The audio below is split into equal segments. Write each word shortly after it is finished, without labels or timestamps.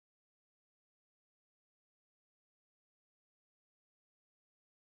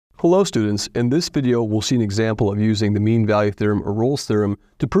Hello students, in this video we'll see an example of using the mean value theorem or Rolle's theorem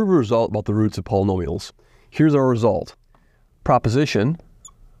to prove a result about the roots of polynomials. Here's our result. Proposition,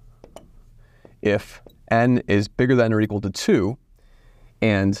 if n is bigger than or equal to 2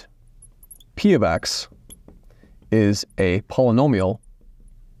 and p of x is a polynomial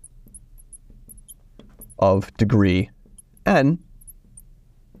of degree n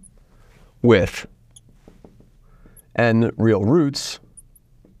with n real roots,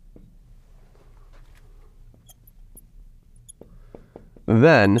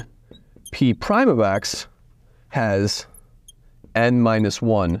 then p prime of x has n minus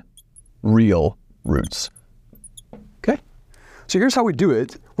 1 real roots. Okay? So here's how we do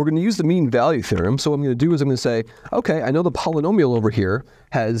it. We're going to use the mean value theorem. So what I'm going to do is I'm going to say, okay, I know the polynomial over here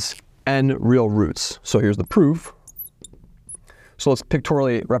has n real roots. So here's the proof. So let's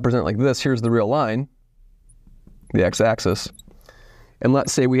pictorially represent it like this. Here's the real line, the x-axis. And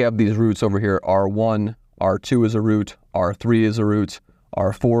let's say we have these roots over here. R1, R2 is a root, R3 is a root,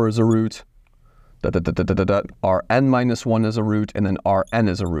 R4 is a root, Rn minus 1 is a root, and then Rn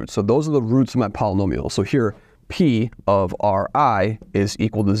is a root. So those are the roots of my polynomial. So here, P of Ri is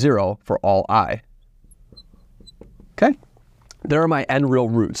equal to 0 for all I. Okay? There are my n real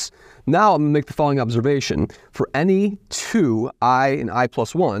roots. Now I'm going to make the following observation. For any two I and I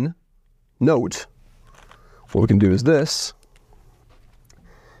plus 1, note, what we can do is this.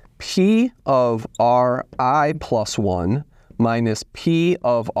 P of Ri plus 1 minus P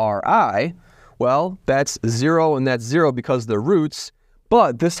of Ri, well, that's 0 and that's 0 because they're roots,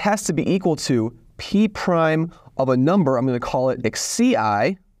 but this has to be equal to P prime of a number, I'm going to call it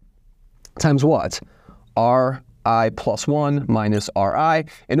xci, times what? Ri plus 1 minus Ri,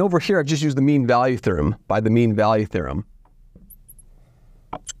 and over here I've just used the mean value theorem by the mean value theorem.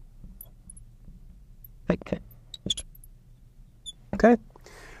 Okay.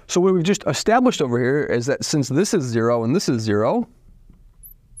 So what we've just established over here is that since this is 0 and this is 0,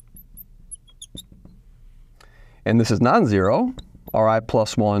 and this is non-zero, Ri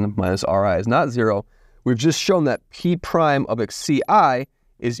plus 1 minus Ri is not 0, we've just shown that P prime of xci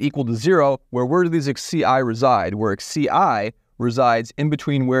is equal to 0, where do these xci reside? Where xci resides in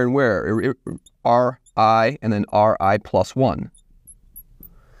between where and where? Ri and then Ri plus 1.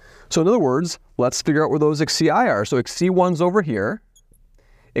 So in other words, let's figure out where those xci are. So xc1's over here,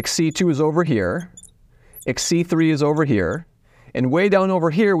 xc2 is over here, xc3 is over here, and way down over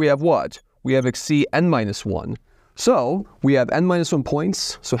here we have what? We have xcn minus 1. So we have n minus 1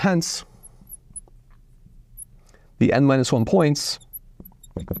 points, so hence the n minus 1 points,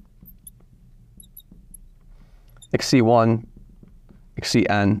 xc1,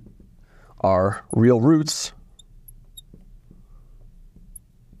 xcn are real roots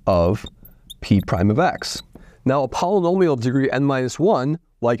of p prime of x. Now a polynomial of degree n minus 1,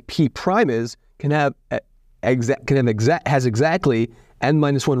 like p prime is, has exactly n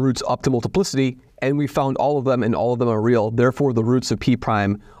minus 1 roots up to multiplicity, and we found all of them and all of them are real. Therefore the roots of p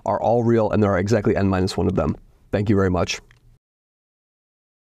prime are all real and there are exactly n minus 1 of them. Thank you very much.